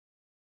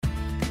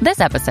This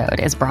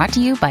episode is brought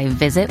to you by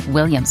Visit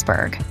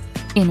Williamsburg.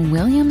 In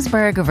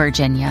Williamsburg,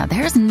 Virginia,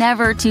 there's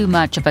never too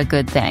much of a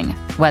good thing.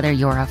 Whether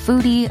you're a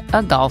foodie,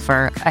 a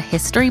golfer, a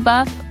history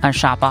buff, a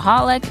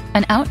shopaholic,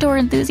 an outdoor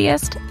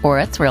enthusiast, or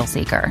a thrill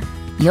seeker,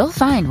 you'll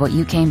find what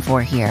you came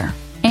for here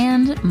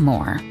and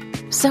more.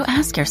 So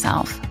ask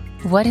yourself,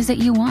 what is it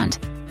you want?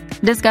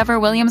 Discover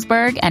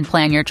Williamsburg and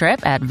plan your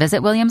trip at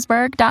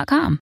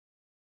visitwilliamsburg.com.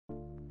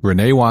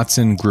 Renee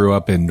Watson grew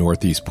up in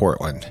Northeast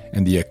Portland,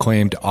 and the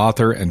acclaimed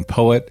author and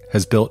poet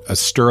has built a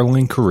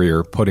sterling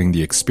career putting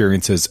the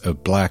experiences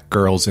of Black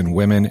girls and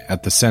women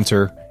at the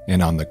center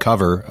and on the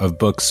cover of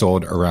books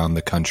sold around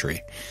the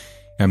country.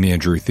 I'm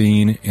Andrew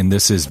Theen, and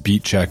this is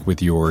Beat Check with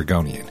the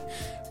Oregonian.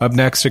 Up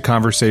next, a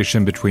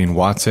conversation between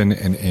Watson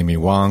and Amy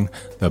Wong,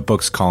 the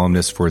books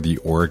columnist for the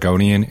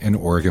Oregonian and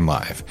Oregon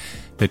Live.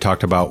 They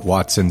talked about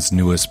Watson's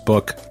newest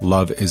book,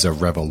 Love is a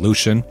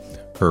Revolution,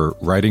 her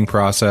writing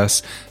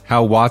process,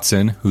 how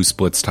Watson, who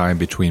splits time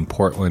between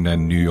Portland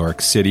and New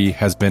York City,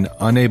 has been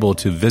unable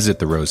to visit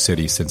the Rose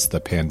City since the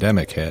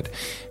pandemic hit,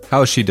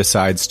 how she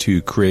decides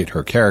to create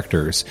her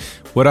characters,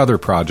 what other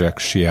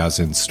projects she has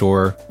in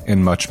store,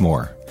 and much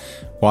more.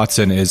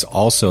 Watson is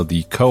also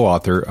the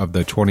co-author of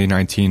the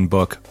 2019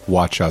 book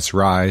Watch Us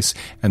Rise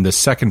and the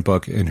second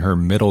book in her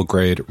middle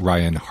grade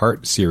Ryan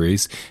Hart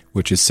series,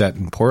 which is set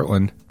in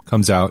Portland,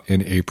 comes out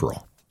in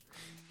April.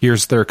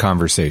 Here's their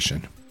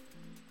conversation.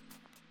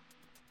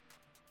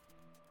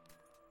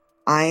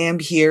 I am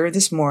here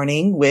this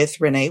morning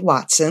with Renee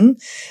Watson,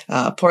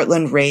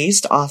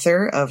 Portland-raised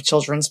author of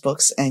children's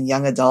books and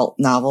young adult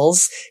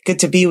novels. Good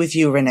to be with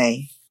you,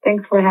 Renee.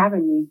 Thanks for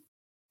having me.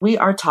 We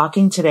are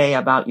talking today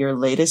about your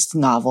latest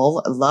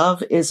novel,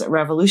 Love is a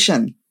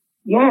Revolution.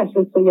 Yes,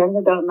 it's a young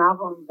adult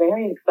novel. I'm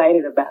very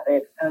excited about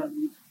it.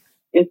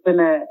 It's been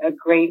a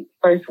great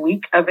first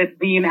week of it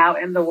being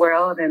out in the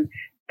world, and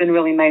it's been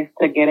really nice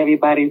to get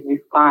everybody's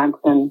response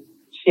and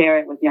share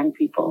it with young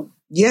people.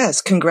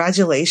 Yes,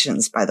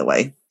 congratulations, by the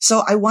way.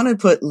 So I want to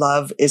put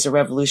Love is a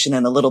Revolution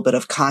in a little bit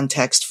of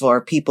context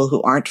for people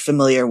who aren't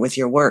familiar with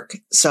your work.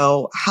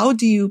 So how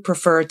do you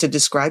prefer to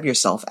describe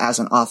yourself as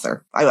an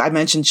author? I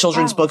mentioned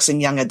children's books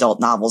and young adult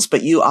novels,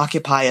 but you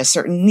occupy a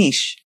certain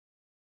niche.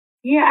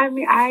 Yeah, I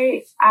mean,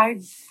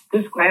 I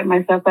describe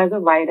myself as a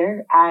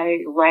writer. I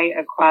write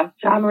across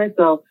genres.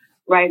 So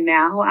right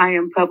now I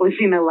am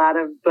publishing a lot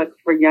of books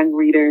for young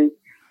readers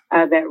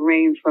that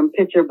range from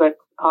picture books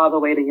all the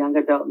way to young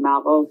adult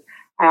novels.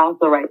 I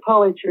also write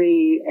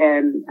poetry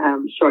and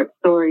short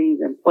stories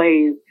and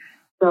plays.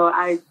 So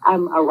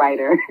I'm a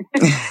writer.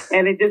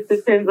 And it just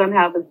depends on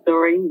how the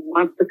story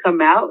wants to come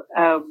out.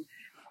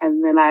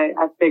 And then I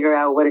figure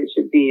out what it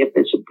should be, if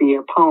it should be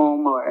a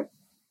poem or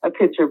a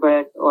picture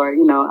book or,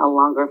 you know, a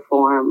longer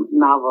form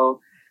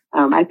novel.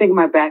 I think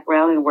my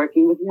background in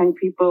working with young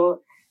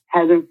people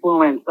has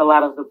influenced a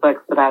lot of the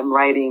books that I'm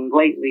writing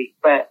lately.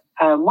 But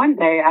one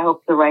day I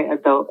hope to write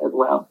adult as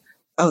well.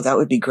 Oh, that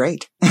would be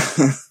great.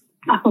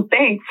 Oh,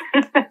 thanks.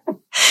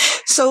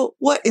 So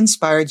what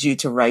inspired you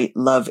to write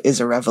Love is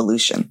a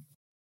Revolution?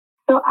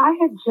 So I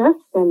had just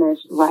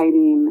finished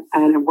writing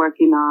and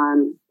working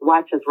on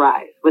Watch Us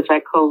Rise, which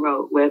I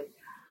co-wrote with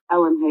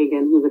Ellen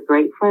Hagen, who's a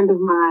great friend of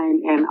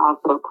mine and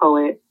also a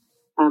poet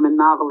and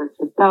novelist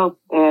herself.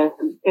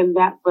 And in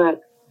that book,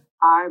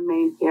 our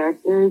main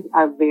characters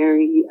are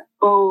very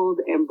bold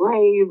and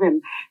brave,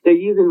 and they're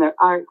using their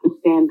art to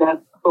stand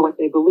up for what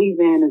they believe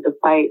in and to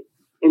fight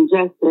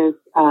injustice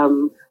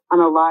on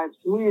a large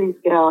community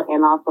scale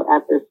and also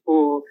at their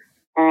school.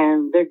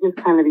 And they're just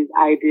kind of these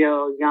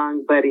ideal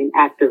young budding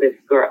activist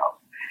girls.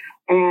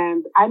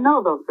 And I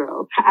know those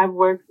girls. I've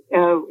worked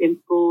in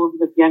schools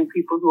with young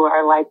people who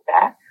are like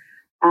that.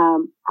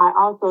 I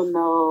also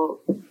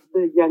know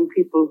the young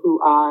people who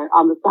are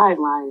on the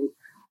sidelines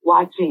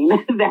watching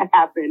that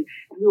happen,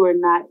 who are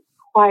not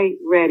quite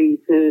ready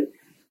to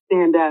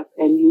stand up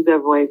and use their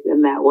voice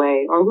in that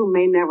way, or who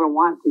may never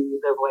want to use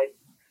their voice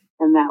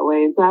in that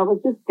way. So I was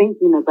just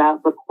thinking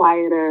about the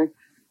quieter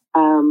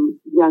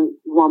young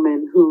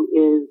woman who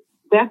is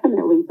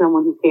definitely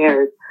someone who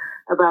cares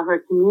about her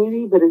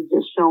community, but is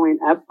just showing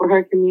up for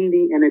her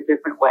community in a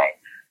different way.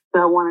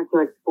 So I wanted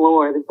to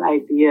explore this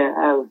idea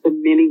of the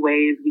many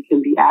ways we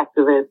can be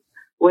activists.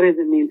 What does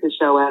it mean to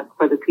show up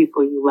for the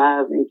people you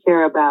love and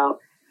care about?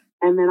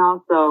 And then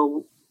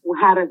also,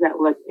 how does that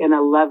look in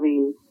a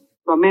loving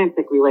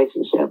romantic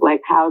relationship?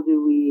 Like, how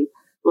do we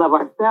love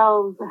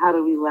ourselves? How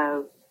do we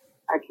love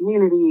our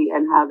community?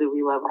 And how do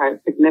we love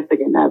our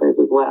significant others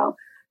as well?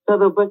 So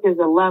the book is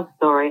a love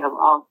story of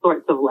all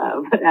sorts of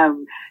love.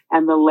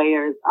 And the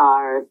layers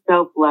are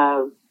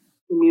self-love,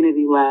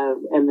 community love,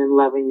 and then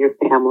loving your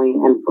family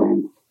and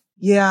friends.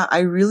 Yeah, I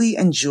really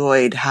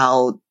enjoyed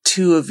how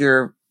two of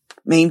your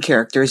main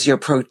characters, your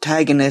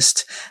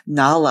protagonist,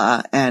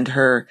 Nala, and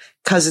her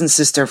cousin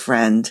sister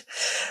friend,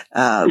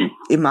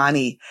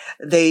 Imani,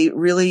 they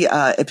really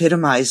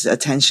epitomized a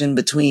tension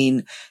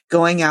between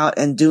going out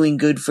and doing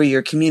good for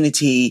your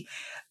community,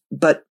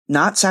 but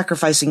not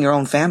sacrificing your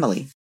own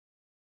family.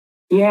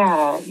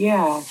 Yeah.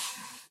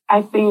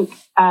 I think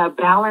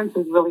balance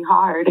is really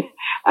hard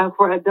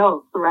for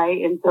adults,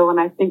 right? And so when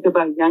I think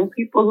about young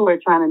people who are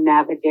trying to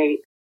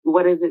navigate,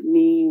 what does it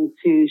mean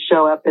to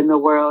show up in the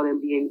world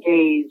and be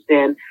engaged?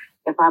 And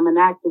if I'm an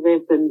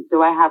activist, and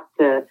do I have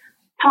to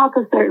talk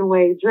a certain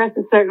way, dress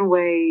a certain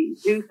way,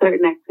 do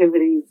certain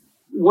activities?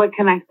 What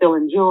can I still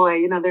enjoy?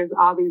 You know, there's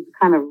all these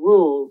kind of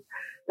rules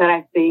that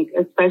I think,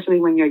 especially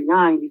when you're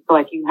young, you feel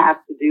like you have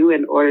to do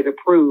in order to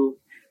prove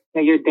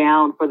that you're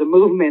down for the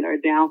movement or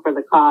down for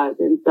the cause.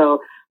 And so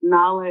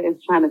Nala is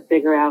trying to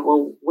figure out,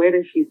 well, where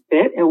does she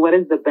fit and what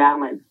is the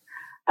balance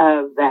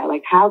of that?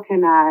 Like, how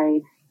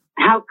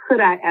could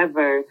I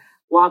ever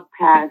walk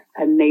past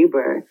a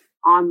neighbor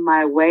on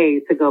my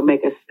way to go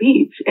make a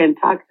speech and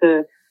talk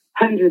to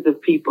hundreds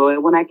of people,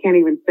 and when I can't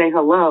even say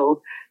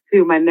hello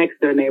to my next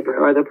door neighbor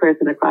or the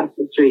person across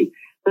the street?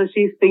 So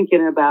she's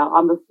thinking about,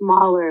 on the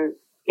smaller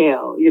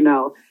scale, you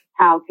know,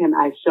 how can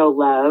I show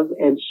love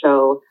and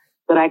show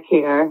that I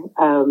care?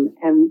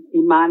 And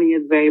Imani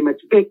is very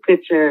much big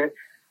picture,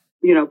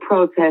 you know,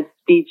 protest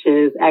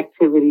speeches,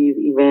 activities,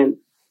 events,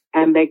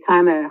 and they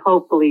kind of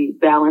hopefully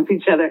balance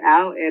each other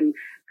out and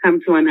come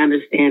to an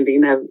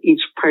understanding of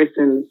each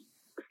person's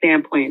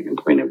standpoint and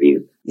point of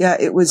view. Yeah,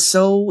 it was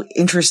so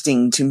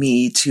interesting to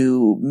me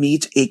to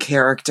meet a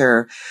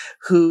character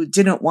who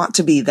didn't want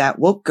to be that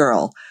woke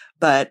girl,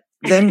 but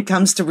then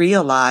comes to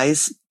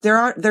realize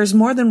there's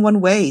more than one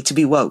way to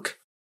be woke.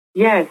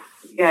 Yes.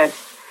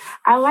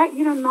 I like,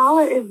 you know,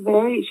 Nala is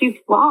she's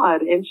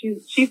flawed and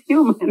she's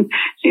human.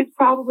 She's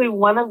probably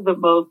one of the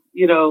most,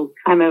 you know,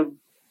 kind of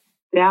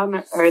down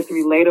to earth,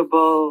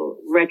 relatable,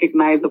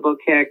 recognizable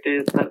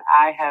characters that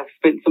I have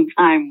spent some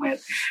time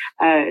with.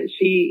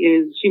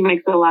 She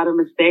makes a lot of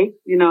mistakes.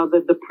 You know,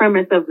 the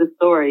premise of the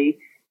story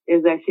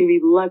is that she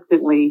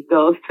reluctantly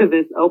goes to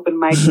this open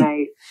mic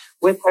night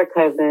with her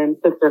cousin,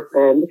 sister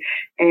friend,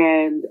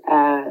 and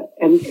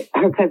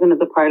her cousin is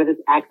a part of this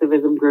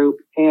activism group.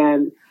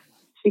 And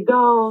she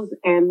goes,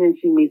 and then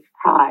she meets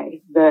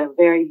Ty, the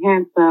very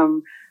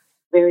handsome,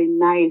 very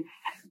nice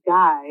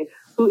guy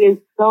who is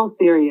so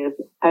serious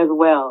as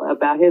well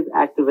about his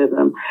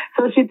activism.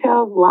 So she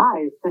tells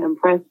lies to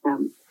impress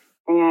him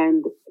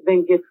and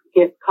then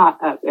gets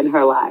caught up in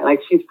her lie.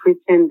 Like, she's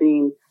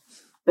pretending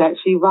that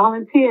she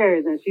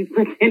volunteers and she's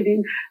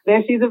pretending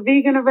that she's a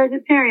vegan or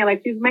vegetarian.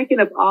 Like, she's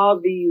making up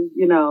all these,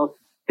 you know,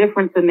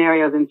 different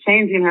scenarios and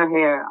changing her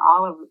hair,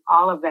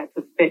 all of that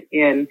to fit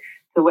in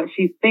to what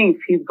she thinks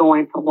he's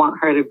going to want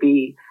her to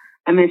be.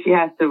 And then she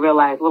has to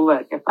realize, well,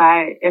 look, if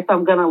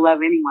I'm going to love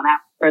anyone, I have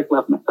to first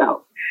love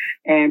myself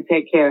and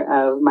take care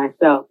of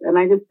myself. And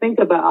I just think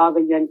about all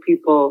the young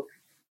people,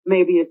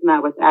 maybe it's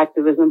not with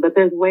activism, but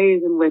there's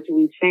ways in which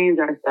we change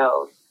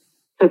ourselves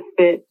to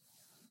fit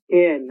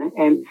in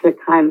and to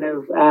kind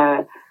of,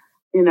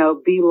 you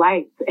know, be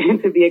liked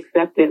and to be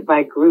accepted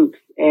by groups.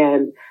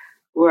 And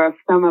where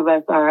some of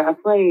us are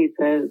afraid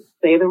to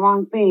say the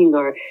wrong thing,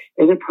 or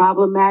is it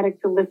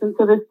problematic to listen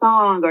to this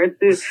song or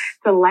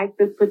to like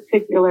this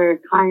particular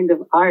kind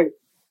of art?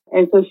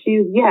 And so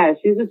she's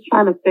just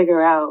trying to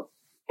figure out,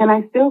 can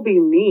I still be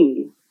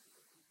me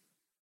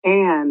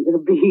and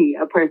be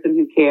a person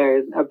who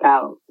cares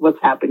about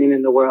what's happening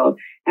in the world?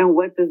 And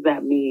what does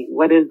that mean?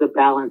 What is the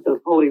balance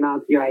of holding on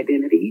to your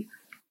identity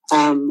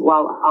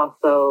while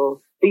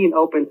also being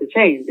open to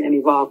change and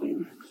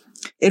evolving?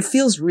 It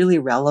feels really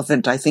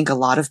relevant. I think a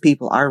lot of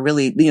people are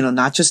really, you know,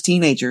 not just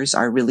teenagers,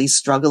 are really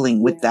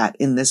struggling with that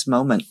in this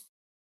moment.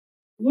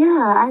 Yeah,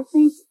 I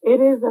think it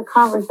is a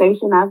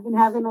conversation I've been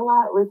having a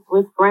lot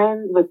with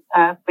friends, with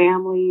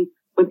family,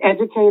 with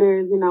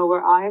educators, you know,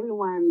 where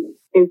everyone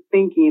is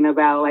thinking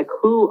about, like,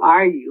 who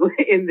are you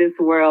in this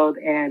world,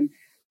 and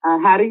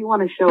how do you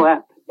want to show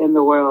up in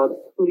the world?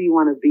 Who do you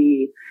want to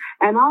be?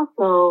 And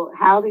also,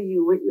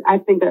 I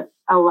think that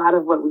a lot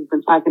of what we've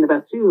been talking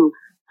about too,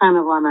 kind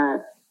of on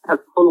a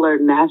fuller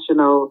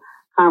national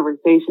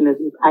conversation, is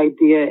this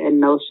idea and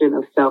notion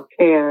of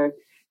self-care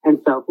and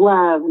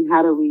self-love, and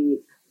how do we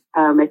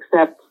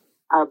accept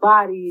our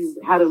bodies?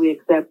 How do we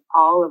accept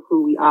all of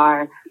who we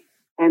are?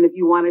 And if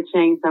you want to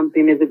change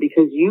something, is it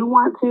because you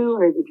want to,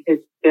 or is it because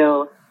you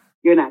feel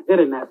you're not good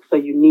enough, so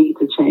you need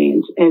to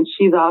change? And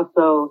she's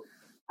also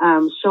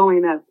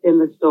showing up in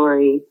the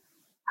story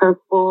her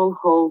full,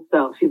 whole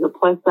self. She's a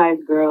plus-size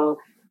girl,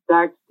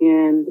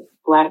 dark-skinned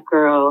Black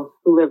girl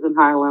who lives in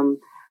Harlem.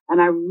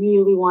 And I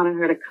really wanted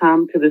her to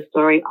come to the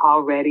story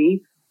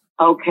already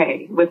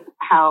okay with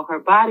how her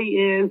body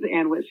is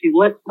and what she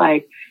looks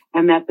like,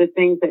 and that the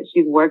things that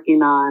she's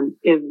working on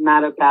is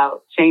not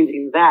about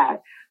changing that,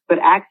 but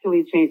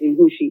actually changing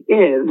who she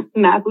is,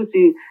 not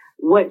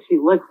what she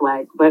looks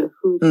like, but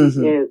who she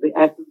is, the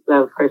essence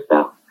of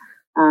herself.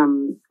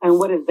 And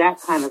what does that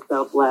kind of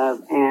self-love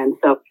and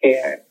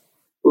self-care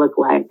look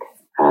like?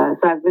 So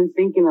I've been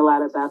thinking a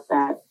lot about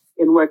that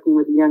in working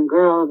with young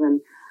girls and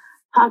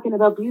talking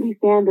about beauty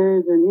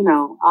standards and, you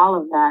know, all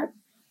of that.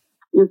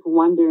 Just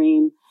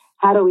wondering,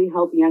 how do we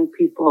help young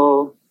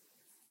people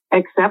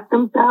accept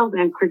themselves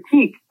and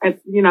critique,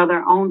 you know,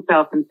 their own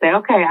self and say,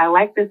 okay, I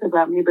like this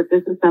about me, but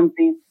this is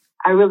something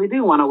I really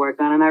do want to work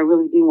on and I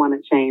really do want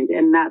to change.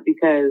 And not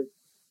because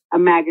a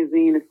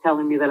magazine is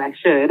telling me that I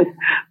should,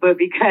 but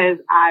because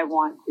I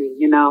want to,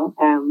 you know,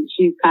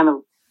 she's kind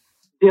of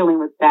dealing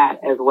with that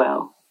as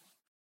well.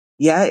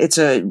 Yeah, it's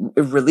a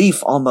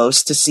relief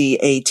almost to see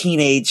a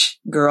teenage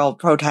girl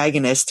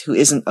protagonist who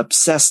isn't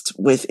obsessed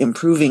with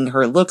improving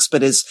her looks,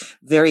 but is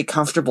very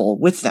comfortable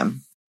with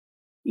them.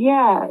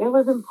 Yeah, it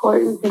was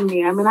important to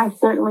me. I mean, I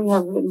certainly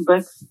have written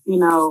books, you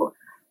know,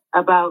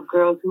 about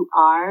girls who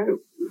are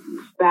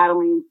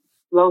battling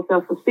low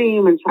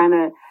self-esteem and trying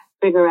to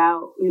figure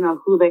out, you know,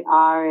 who they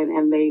are,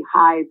 and they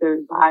hide their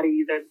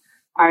bodies and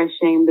are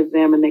ashamed of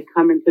them and they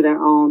come into their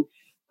own.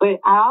 But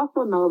I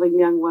also know the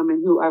young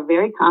women who are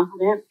very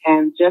confident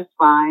and just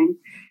fine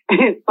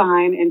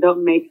and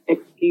don't make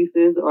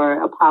excuses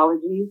or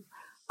apologies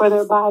for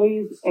their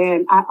bodies.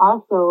 And I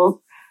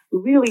also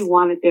really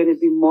wanted there to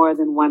be more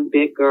than one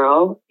big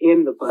girl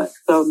in the book.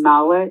 So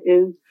Nala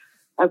is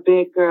a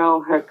big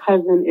girl. Her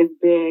cousin is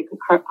big,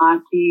 her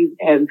aunties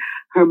and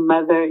her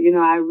mother. You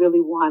know, I really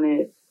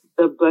wanted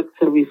the book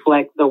to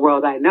reflect the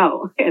world I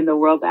know and the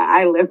world that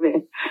I live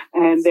in.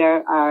 And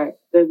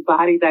there's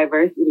body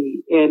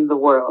diversity in the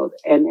world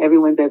and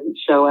everyone doesn't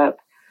show up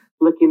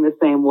looking the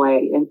same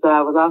way. And so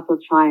I was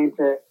also trying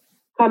to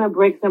kind of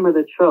break some of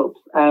the tropes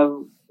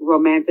of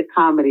romantic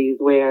comedies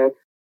where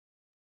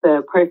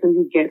the person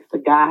who gets the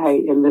guy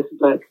in this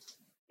book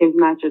is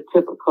not your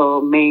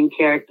typical main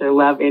character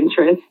love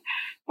interest.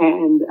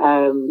 And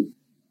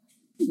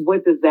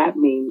what does that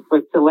mean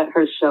to let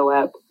her show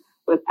up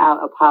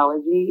without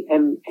apology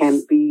and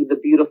be the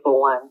beautiful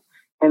one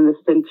and the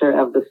center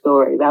of the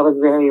story? That was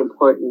very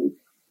important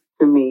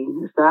to me.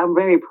 So I'm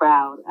very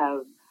proud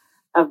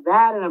of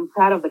that, and I'm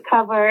proud of the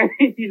cover.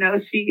 You know,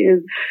 she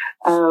is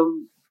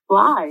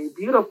fly,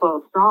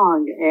 beautiful,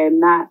 strong, and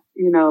not,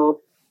 you know,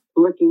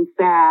 looking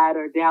sad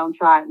or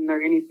downtrodden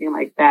or anything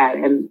like that.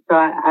 And so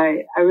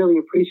I really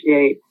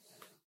appreciate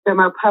that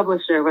my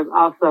publisher was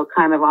also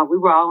kind of we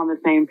were all on the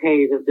same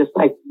page of just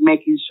like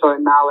making sure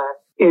Nala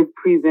is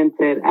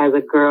presented as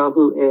a girl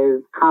who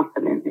is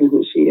confident in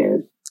who she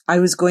is. I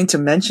was going to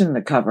mention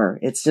the cover.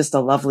 It's just a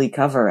lovely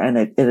cover, and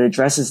it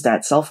addresses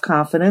that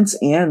self-confidence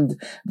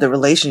and the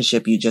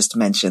relationship you just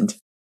mentioned.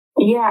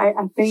 Yeah,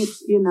 I think,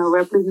 you know,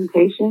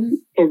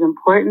 representation is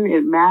important.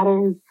 It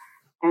matters.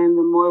 And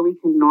the more we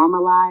can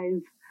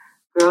normalize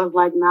girls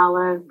like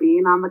Nala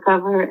being on the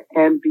cover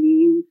and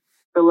being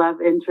the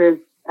love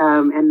interest,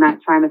 and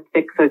not trying to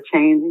fix or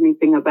change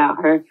anything about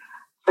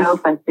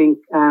herself, I think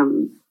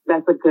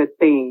that's a good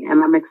thing.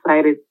 And I'm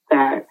excited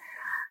that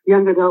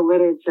young adult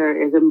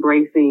literature is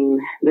embracing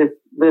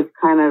this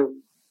kind of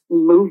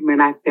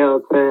movement, I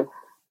feel, to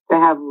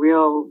have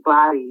real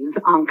bodies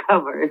on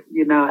covers.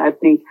 You know, I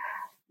think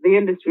the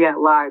industry at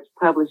large,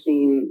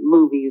 publishing,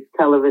 movies,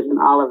 television,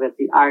 all of it,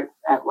 the arts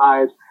at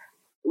large,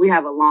 we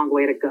have a long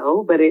way to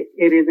go, but it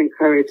is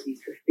encouraging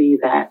to see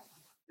that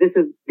this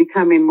is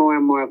becoming more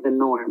and more of the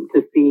norm,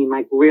 to see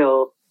like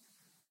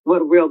what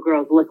real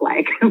girls look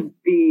like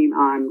being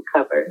on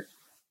covers.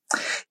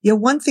 Yeah,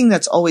 one thing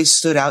that's always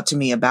stood out to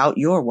me about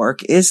your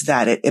work is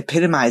that it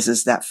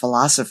epitomizes that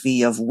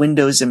philosophy of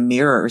windows and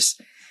mirrors,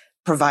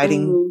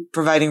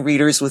 providing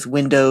readers with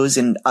windows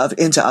and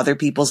into other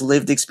people's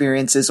lived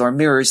experiences or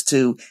mirrors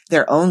to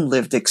their own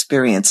lived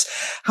experience.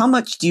 How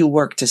much do you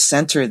work to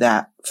center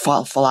that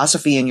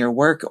philosophy in your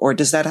work, or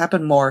does that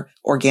happen more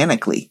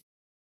organically?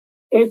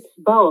 It's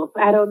both.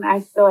 I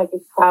feel like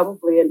it's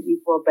probably an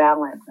equal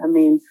balance. I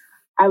mean,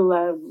 I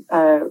love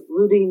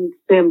Rudine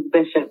Sims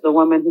Bishop, the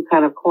woman who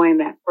kind of coined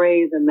that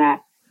phrase and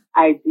that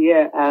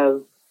idea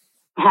of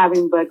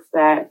having books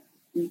that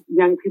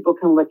young people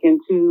can look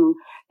into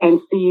and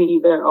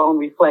see their own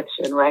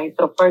reflection, right?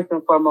 So first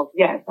and foremost,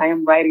 yes, I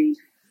am writing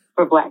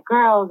for Black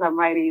girls. I'm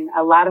writing,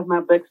 a lot of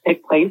my books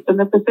take place in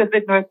the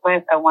Pacific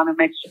Northwest. I want to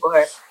make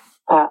sure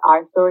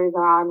our stories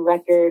are on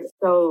record.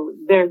 So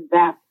there's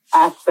that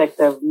aspect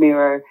of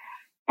mirror.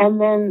 And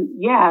then,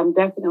 yeah, I'm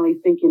definitely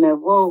thinking of,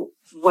 well,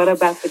 what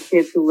about the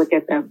kids who look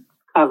at that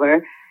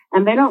cover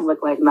and they don't look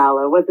like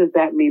Nala? What does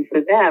that mean for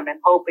them? And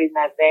hoping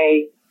that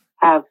they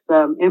have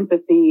some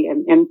empathy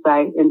and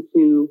insight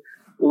into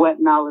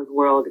what Nala's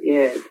world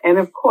is. And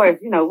of course,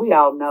 you know, we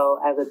all know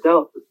as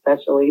adults,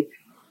 especially,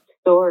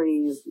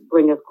 stories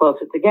bring us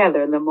closer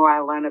together. And the more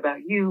I learn about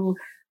you,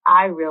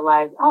 I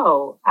realize,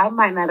 oh, I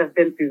might not have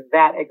been through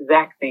that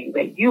exact thing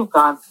that you've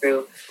gone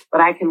through,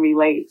 but I can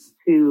relate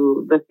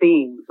to the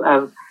themes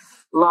of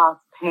loss,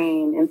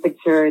 pain,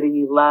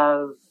 insecurity,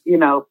 love, you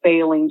know,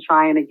 failing,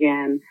 trying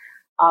again,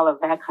 all of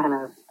that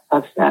kind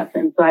of stuff.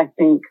 And so I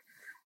think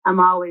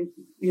I'm always,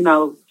 you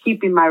know,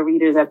 keeping my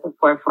readers at the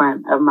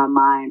forefront of my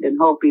mind and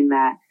hoping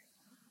that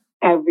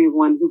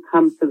everyone who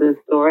comes to this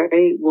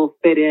story will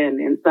fit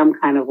in some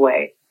kind of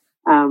way.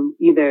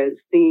 Either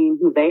seeing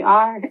who they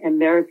are in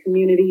their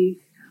community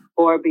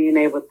or being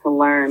able to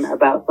learn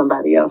about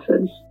somebody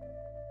else's.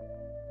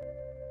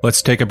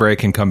 Let's take a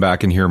break and come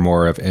back and hear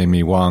more of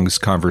Amy Wong's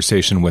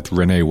conversation with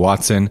Renee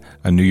Watson,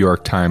 a New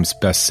York Times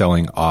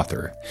best-selling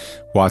author.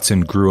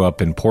 Watson grew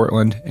up in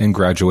Portland and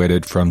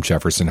graduated from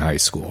Jefferson High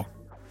School.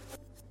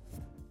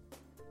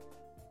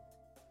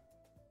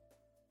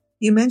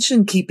 You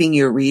mentioned keeping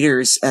your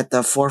readers at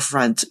the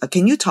forefront.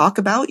 Can you talk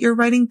about your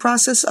writing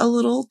process a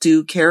little?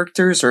 Do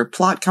characters or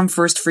plot come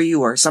first for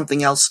you or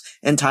something else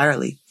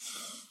entirely?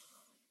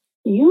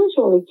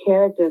 Usually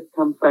characters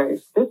come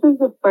first. This is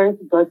the first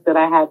book that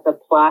I had to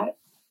plot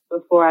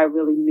before I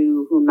really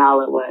knew who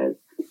Nala was.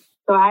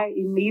 So I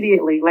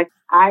immediately,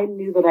 I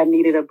knew that I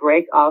needed a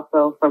break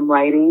also from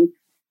writing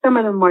some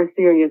of the more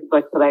serious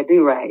books that I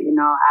do write.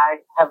 I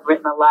have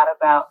written a lot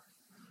about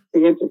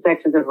the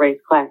intersections of race,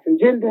 class, and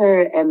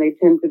gender, and they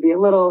tend to be a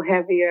little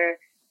heavier.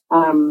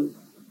 And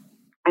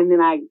then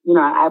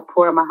I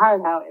pour my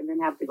heart out and then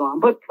have to go on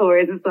book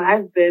tours. And so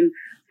I've been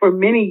for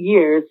many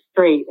years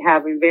straight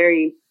having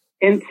very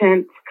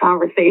intense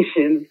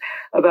conversations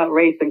about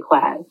race and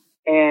class.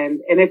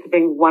 And it's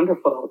been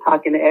wonderful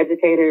talking to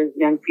educators,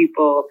 young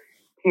people,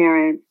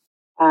 parents.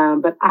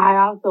 But I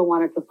also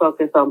wanted to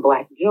focus on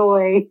Black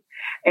joy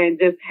and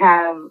just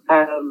have,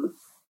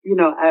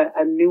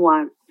 a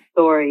nuanced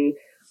story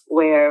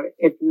where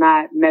it's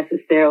not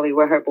necessarily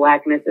where her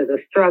Blackness is a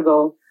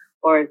struggle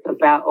or it's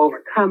about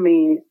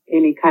overcoming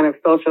any kind of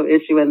social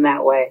issue in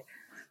that way.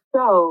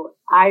 So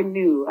I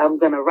knew I'm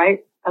going to write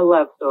a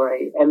love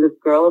story and this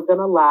girl is going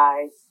to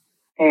lie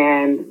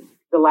and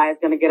the lie is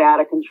going to get out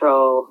of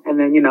control. And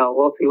then,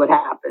 we'll see what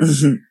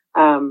happens.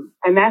 Mm-hmm.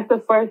 And that's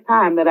the first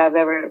time that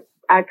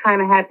I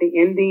kind of had the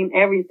ending.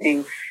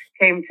 Everything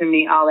came to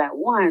me all at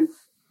once.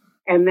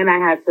 And then I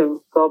had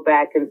to go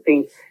back and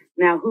think,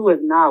 now who is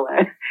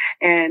Nala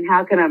and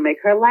how can I make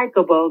her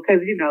likable?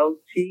 Because,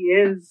 she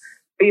is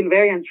being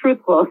very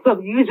untruthful. So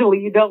usually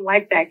you don't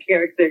like that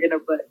character in a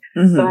book.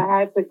 Mm-hmm. So I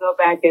had to go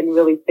back and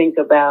really think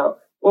about,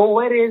 well,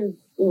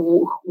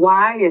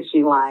 why is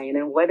she lying?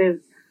 And what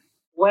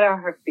are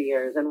her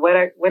fears? And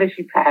what is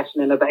she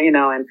passionate about?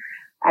 And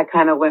I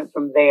kind of went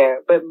from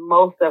there. But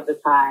most of the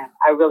time,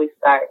 I really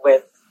start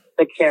with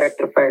the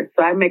character first.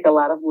 So I make a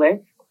lot of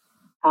lists.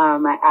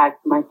 I ask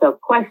myself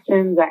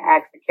questions. I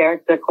ask the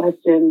character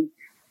questions.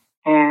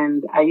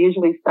 And I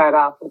usually start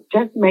off with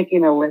just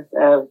making a list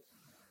of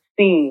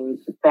scenes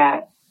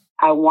that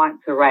I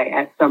want to write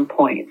at some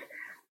point.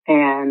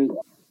 And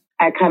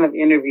I kind of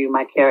interview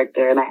my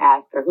character and I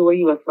ask her, who are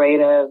you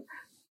afraid of?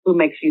 Who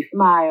makes you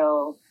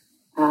smile?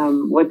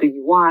 What do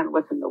you want?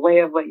 What's in the way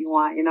of what you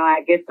want?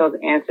 I get those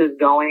answers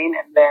going.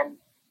 And then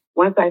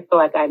once I feel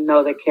like I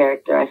know the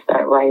character, I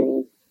start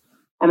writing.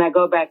 And I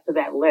go back to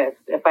that list.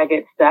 If I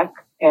get stuck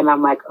and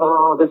I'm like,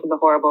 oh, this is a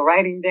horrible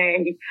writing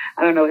day,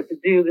 I don't know what to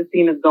do, the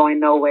scene is going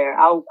nowhere,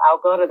 I'll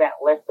go to that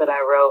list that I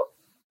wrote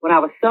when I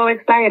was so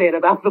excited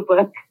about the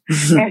book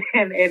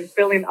and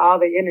feeling all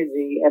the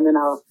energy. And then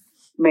I'll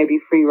maybe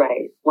free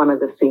write one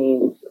of the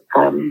scenes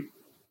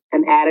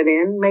and add it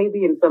in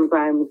maybe. And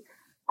sometimes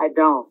I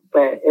don't,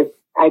 but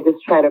I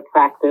just try to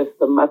practice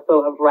the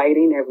muscle of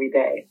writing every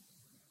day.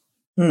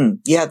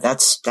 Yeah,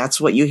 that's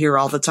what you hear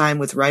all the time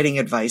with writing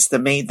advice.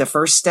 The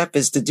first step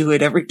is to do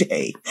it every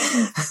day.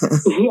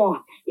 Yeah,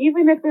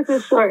 even if it's a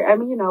short,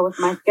 with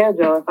my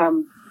schedule, if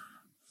I'm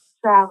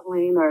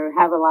traveling or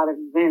have a lot of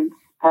events,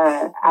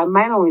 I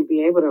might only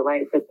be able to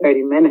write for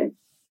 30 minutes.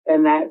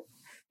 And that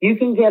you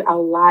can get a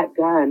lot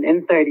done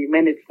in 30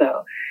 minutes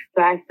though.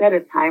 So I set a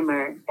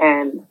timer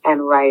and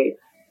write.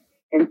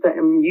 And so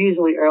I'm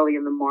usually early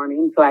in the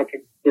morning so I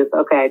could just,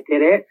 I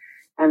did it.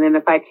 And then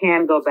if I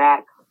can go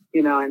back,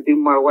 and do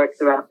more work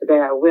throughout the day,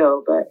 I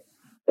will. But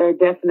there are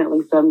definitely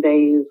some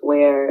days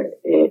where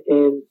it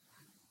is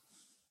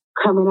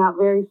coming out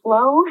very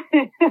slow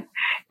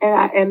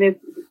and it's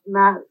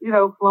not,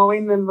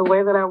 flowing in the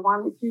way that I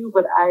want it to,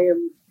 but I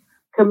am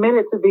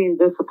committed to being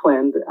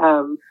disciplined,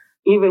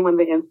 even when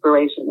the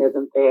inspiration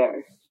isn't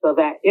there. So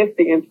that if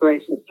the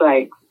inspiration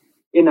strikes,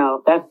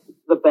 that's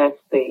the best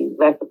thing.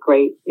 That's a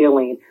great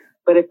feeling.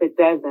 But if it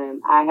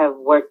doesn't, I have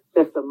worked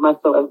just a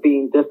muscle of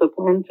being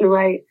disciplined to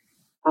write.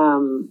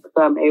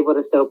 So I'm able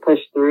to still push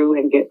through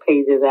and get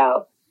pages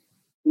out,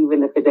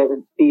 even if it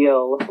doesn't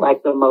feel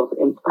like the most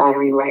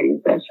inspiring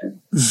writing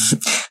session.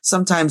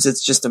 Sometimes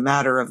it's just a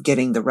matter of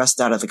getting the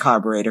rest out of the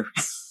carburetor.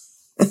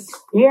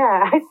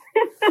 Yeah,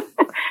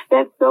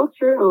 that's so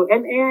true.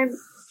 And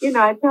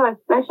I tell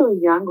especially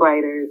young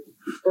writers,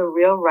 the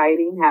real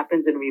writing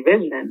happens in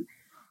revision.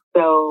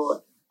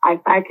 So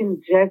if I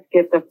can just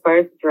get the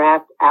first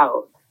draft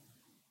out,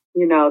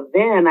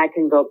 then I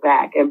can go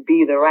back and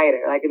be the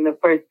writer. Like in the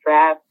first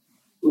draft,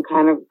 I'm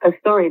kind of a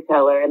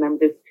storyteller and I'm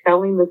just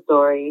telling the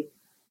story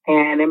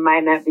and it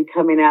might not be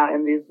coming out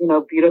in these,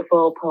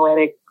 beautiful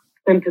poetic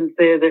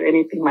sentences or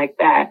anything like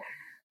that.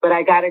 But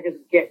I got to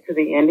just get to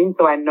the ending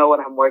so I know what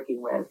I'm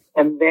working with.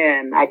 And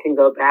then I can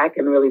go back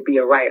and really be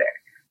a writer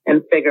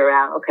and figure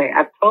out, okay,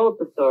 I've told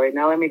the story.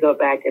 Now let me go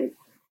back and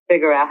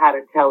figure out how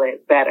to tell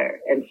it better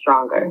and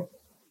stronger.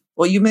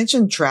 Well, you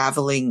mentioned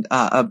traveling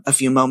a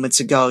few moments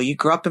ago. You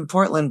grew up in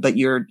Portland, but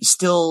you're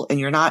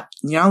not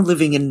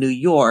living in New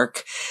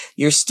York.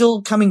 You're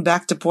still coming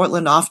back to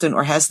Portland often,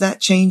 or has that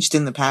changed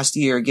in the past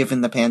year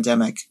given the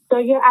pandemic? So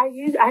yeah,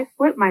 I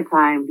split my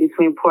time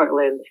between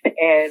Portland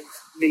and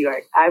New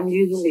York. I'm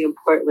usually in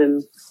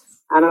Portland,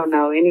 I don't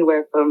know,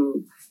 anywhere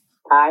from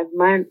 5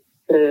 months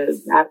to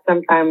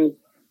sometimes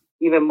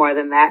even more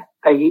than that,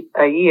 a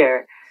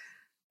year.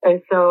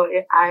 And so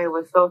I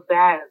was so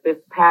sad this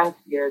past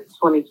year,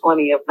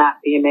 2020, of not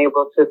being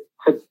able to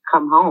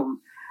come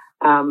home.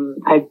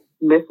 I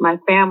miss my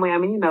family. I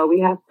mean, we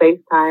have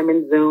FaceTime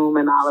and Zoom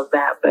and all of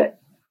that, but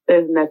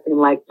there's nothing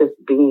like just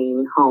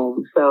being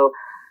home. So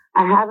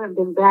I haven't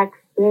been back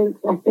since,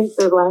 I think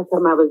the last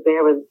time I was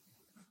there was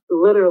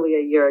literally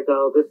a year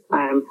ago, this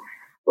time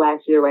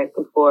last year, right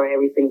before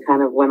everything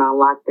kind of went on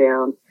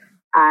lockdown.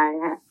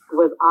 I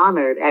was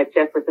honored at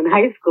Jefferson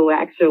High School,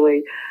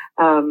 actually.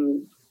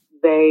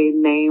 They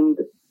named,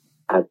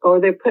 or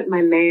they put my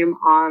name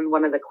on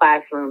one of the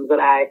classrooms that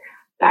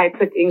I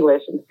took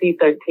English in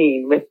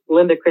C13 with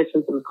Linda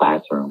Christensen's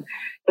classroom.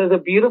 So it was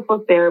a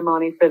beautiful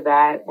ceremony for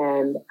that.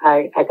 And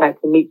I got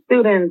to meet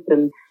students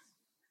and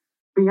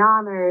be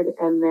honored.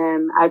 And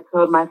then I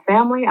told my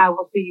family, I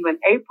will see you in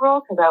April,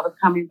 because I was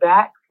coming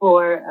back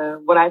for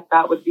what I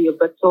thought would be a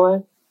book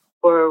tour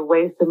for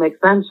Ways to Make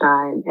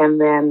Sunshine. And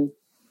then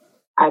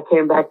I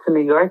came back to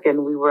New York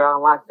and we were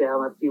on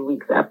lockdown a few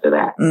weeks after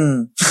that.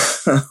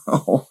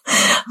 Oh,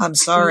 I'm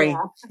sorry.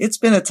 Yeah. It's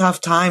been a tough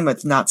time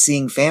with not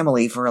seeing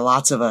family for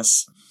lots of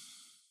us.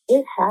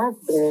 It has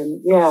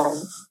been, yeah.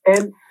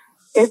 And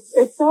it's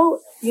so,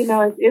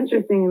 it's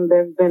interesting.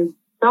 There's been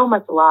so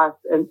much loss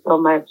and so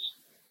much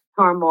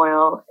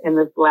turmoil in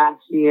this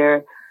last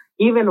year.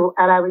 And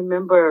I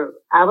remember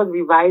I was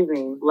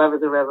revising Love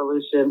is a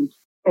Revolution,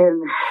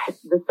 and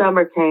the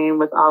summer came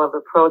with all of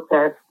the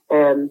protests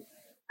and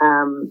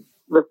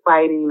the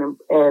fighting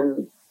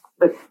and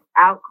the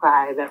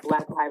outcry that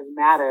Black Lives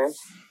Matter.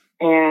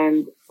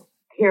 And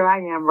here I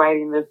am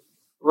writing this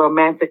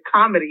romantic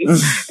comedy.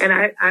 And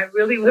I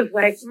really was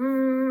like,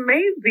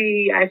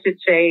 maybe I should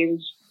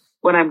change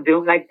what I'm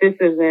doing. Like, this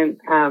doesn't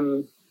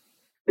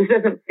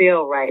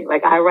feel right.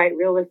 Like, I write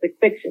realistic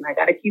fiction. I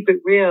got to keep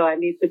it real. I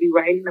need to be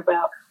writing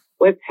about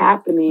what's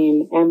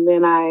happening. And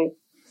then I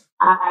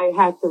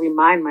had to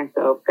remind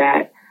myself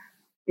that,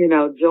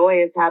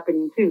 joy is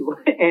happening too,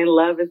 and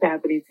love is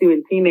happening too,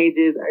 and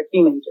teenagers are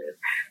teenagers.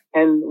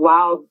 And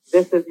while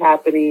this is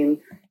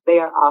happening, they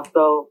are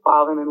also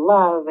falling in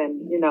love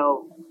and,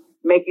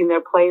 making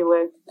their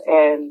playlists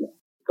and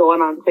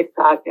going on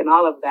TikTok and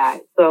all of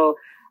that. So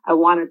I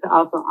wanted to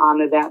also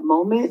honor that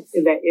moment,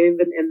 that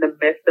even in the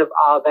midst of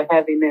all the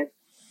heaviness,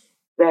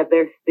 that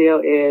there still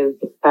is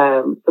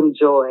some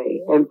joy.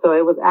 And so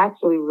it was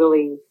actually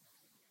really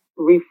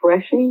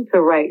refreshing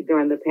to write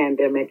during the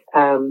pandemic.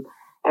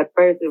 At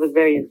first, it was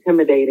very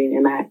intimidating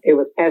and it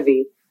was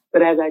heavy.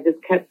 But as I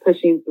just kept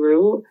pushing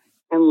through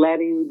and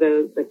letting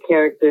the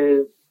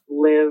characters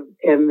live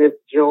in this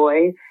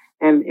joy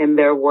and in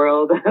their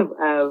world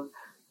of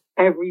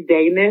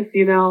everydayness,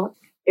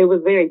 it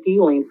was very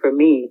healing for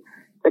me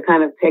to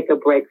kind of take a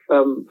break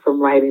from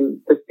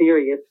writing the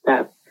serious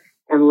stuff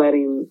and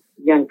letting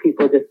young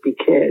people just be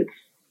kids.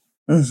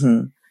 Mm-hmm.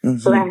 Mm-hmm.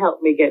 So that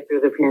helped me get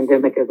through the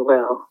pandemic as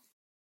well.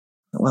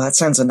 Well, that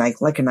sounds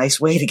like a nice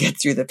way to get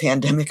through the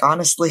pandemic,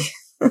 honestly.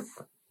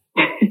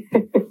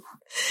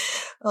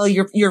 Well,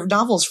 your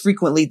novels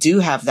frequently do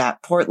have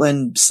that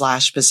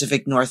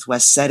Portland/Pacific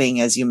Northwest setting,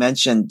 as you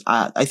mentioned.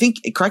 I think,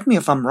 correct me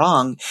if I'm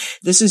wrong,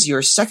 this is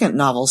your second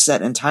novel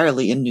set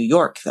entirely in New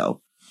York,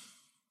 though.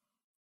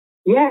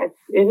 Yes,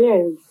 it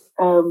is.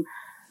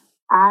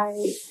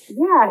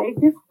 It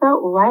just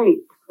felt right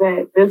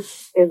that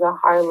this is a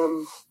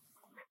Harlem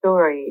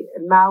story.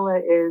 Nala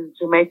is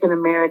Jamaican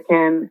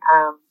American.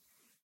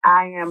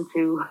 I am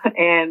too,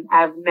 and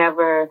I've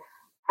never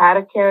had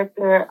a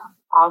character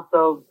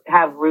also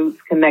have roots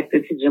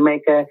connected to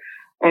Jamaica.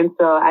 And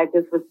so I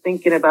just was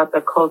thinking about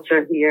the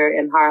culture here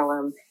in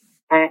Harlem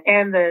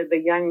and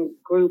the young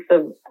groups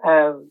of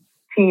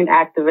teen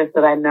activists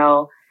that I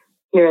know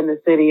here in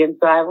the city. And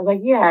so I was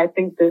like, I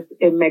think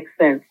it makes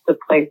sense to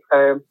place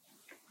her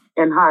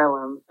in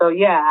Harlem. So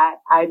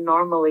I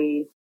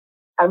normally,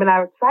 I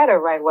try to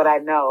write what I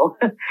know.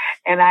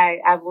 And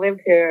I've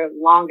lived here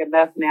long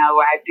enough now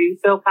where I do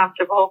feel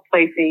comfortable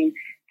placing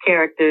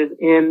characters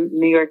in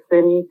New York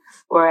City.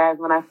 Whereas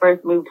when I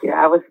first moved here,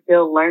 I was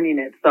still learning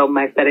it so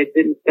much that it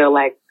didn't feel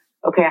like,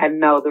 okay, I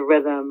know the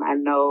rhythm. I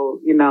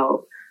know,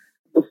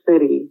 the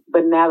city.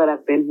 But now that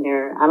I've been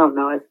here, I don't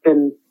know, it's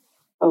been,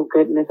 oh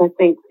goodness, I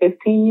think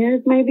 15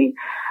 years maybe.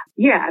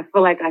 Yeah, I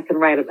feel like I can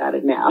write about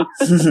it now.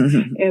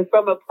 And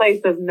from a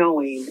place of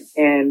knowing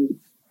and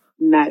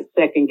not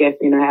second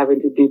guessing or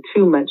having to do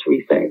too much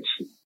research.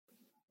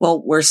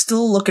 Well, we're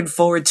still looking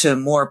forward to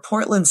more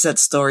Portland set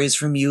stories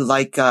from you,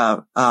 like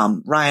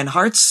Ryan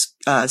Hart's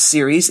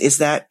series. Is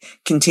that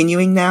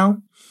continuing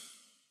now?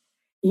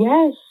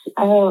 Yes.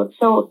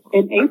 So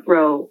in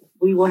April,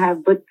 we will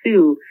have book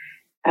 2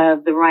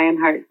 of the Ryan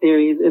Hart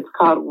series. It's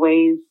called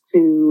Ways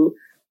to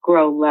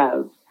Grow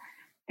Love.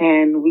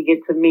 And we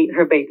get to meet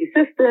her baby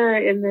sister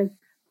in this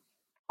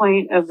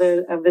point of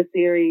the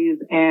series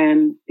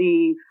and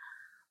see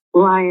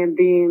Ryan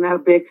being a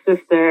big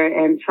sister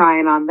and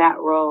trying on that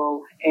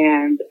role,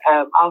 and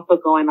also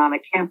going on a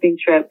camping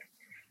trip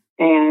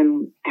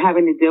and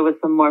having to deal with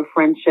some more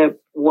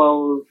friendship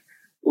woes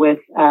with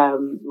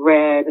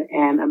Red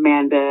and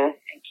Amanda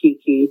and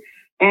Kiki.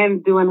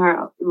 and doing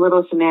her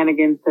little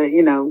shenanigans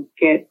to,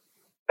 get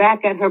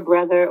back at her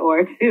brother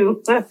or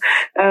to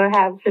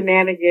have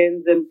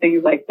shenanigans and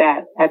things like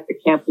that at the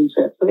camping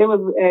trip. So it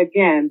was,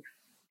 again,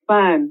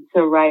 fun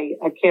to write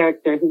a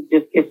character who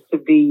just gets to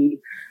be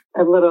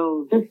a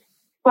little just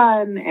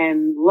fun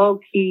and low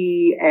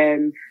key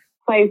and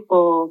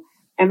playful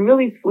and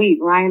really sweet.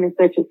 Ryan is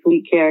such a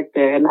sweet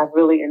character, and I've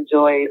really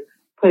enjoyed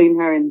putting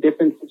her in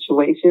different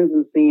situations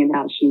and seeing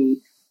how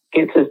she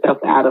gets herself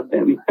out of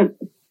them.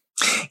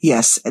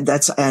 Yes, and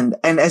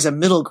as a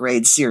middle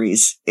grade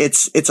series,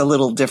 it's a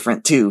little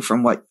different too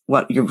from what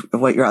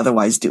you're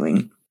otherwise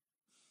doing.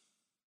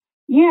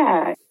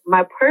 Yeah,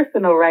 my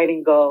personal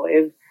writing goal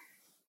is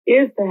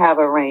to have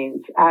a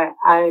range.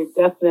 I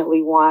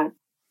definitely want,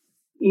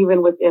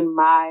 even within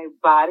my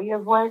body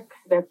of work,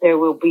 that there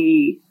will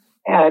be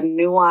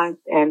nuanced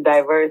and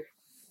diverse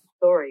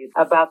stories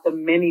about the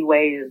many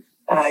ways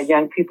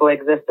young people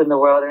exist in the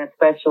world, and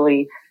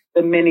especially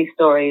the many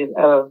stories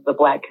of the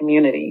Black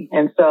community.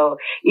 And so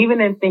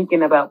even in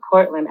thinking about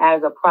Portland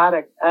as a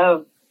product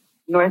of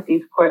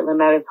Northeast Portland,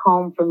 that is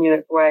home for me,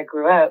 that's where I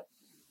grew up,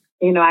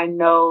 I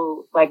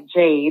know, like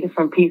Jade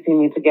from Piecing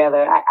Me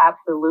Together, I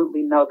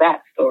absolutely know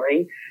that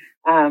story.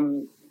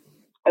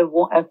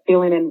 Of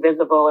feeling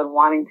invisible and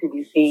wanting to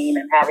be seen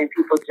and having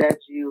people judge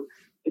you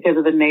because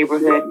of the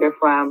neighborhood you're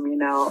from.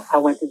 I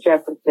went to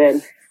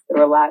Jefferson. There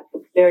were lots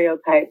of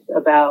stereotypes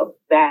about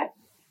that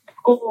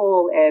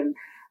school and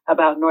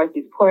about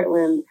Northeast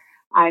Portland.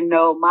 I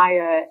know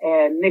Maya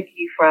and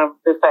Nikki from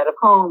this side of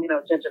home,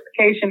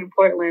 gentrification in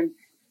Portland.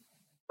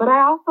 But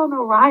I also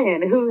know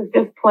Ryan, who is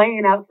just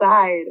playing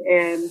outside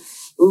and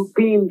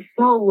being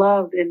so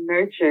loved and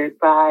nurtured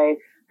by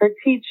her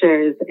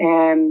teachers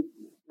and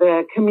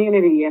the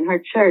community and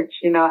her church.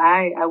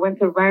 I went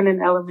to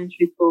Vernon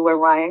Elementary School where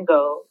Ryan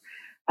goes,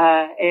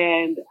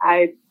 and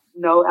I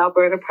know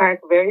Alberta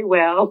Park very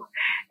well,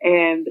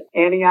 and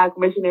Antioch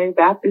Missionary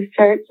Baptist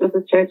Church was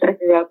a church I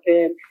grew up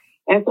in.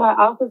 And so I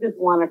also just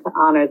wanted to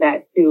honor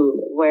that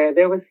too, where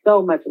there was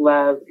so much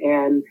love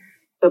and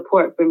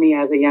support for me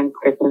as a young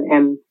person.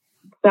 And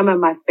some of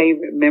my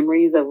favorite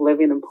memories of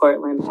living in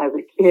Portland as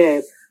a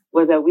kid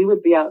was that we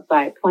would be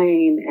outside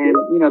playing and,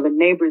 the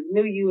neighbors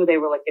knew you. They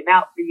were looking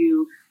out for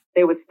you.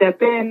 They would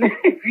step in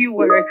if you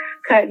were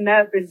cutting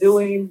up and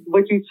doing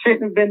what you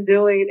shouldn't have been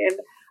doing. And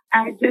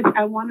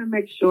I want to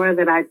make sure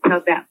that I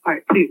tell that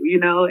part too.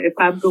 If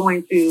I'm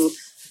going to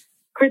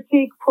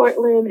critique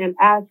Portland and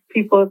ask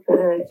people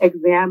to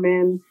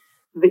examine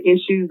the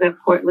issues that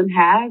Portland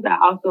has, I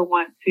also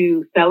want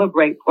to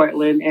celebrate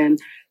Portland and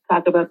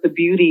talk about the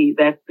beauty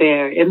that's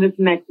there. In this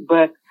next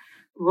book,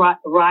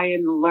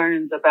 Ryan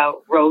learns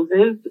about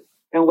roses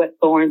and what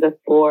thorns are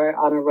for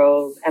on a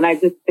rose. And I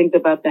just think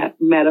about that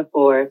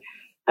metaphor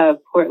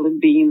of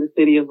Portland being the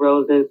city of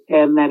roses,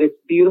 and that it's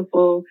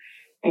beautiful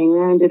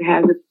and it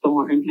has its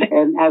thorns.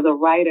 And as a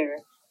writer,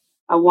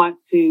 I want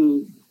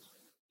to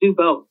do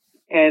both.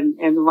 And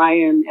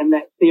Ryan and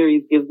that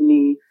series gives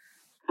me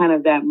kind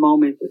of that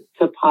moment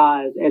to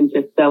pause and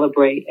just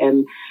celebrate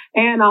and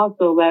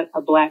also let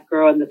a Black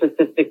girl in the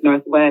Pacific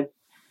Northwest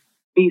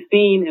be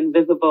seen and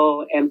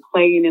visible and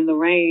playing in the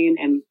rain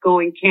and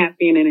going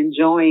camping and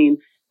enjoying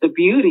the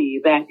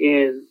beauty that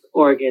is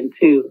Oregon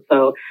too.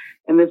 So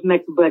in this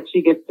next book,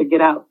 she gets to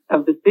get out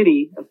of the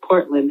city of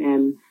Portland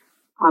and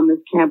on this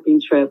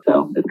camping trip.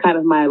 So it's kind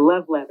of my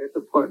love letter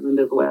to Portland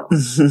as well.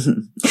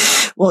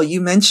 Well,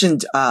 you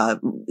mentioned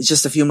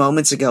just a few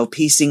moments ago,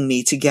 Piecing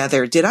Me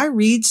Together. Did I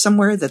read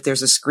somewhere that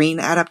there's a screen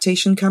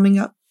adaptation coming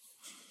up?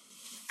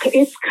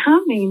 It's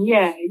coming,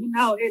 yeah.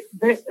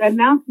 The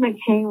announcement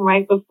came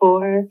right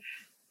before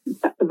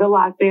the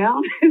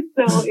lockdown,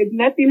 so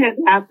nothing has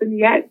happened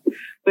yet.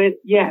 But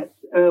yes,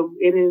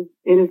 it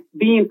is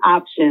being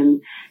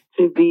optioned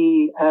to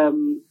be a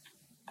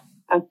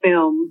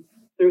film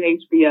through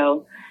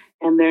HBO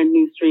and their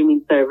new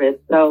streaming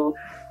service. So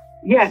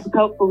yes,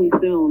 hopefully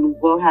soon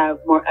we'll have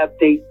more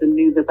updates and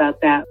news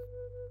about that.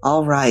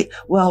 All right.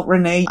 Well,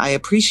 Renee, I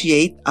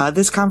appreciate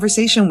this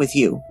conversation with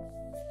you.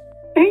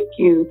 Thank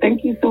you.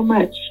 Thank you so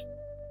much.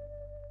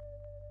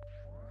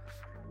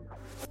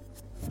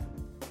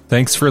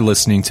 Thanks for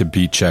listening to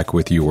Beat Check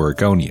with You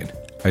Oregonian.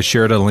 I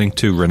shared a link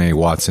to Renee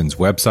Watson's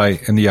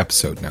website in the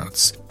episode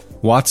notes.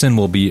 Watson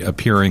will be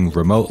appearing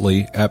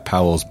remotely at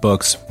Powell's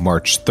Books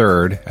March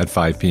 3rd at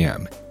 5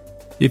 p.m.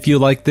 If you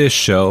like this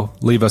show,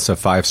 leave us a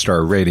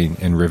 5-star rating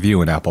and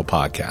review in Apple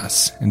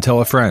Podcasts, and tell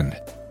a friend.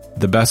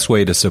 The best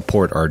way to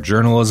support our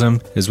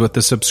journalism is with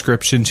a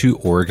subscription to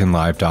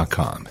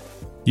OregonLive.com.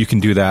 You can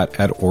do that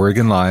at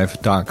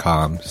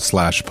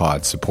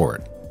OregonLive.com/pod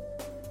support.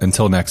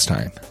 Until next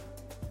time.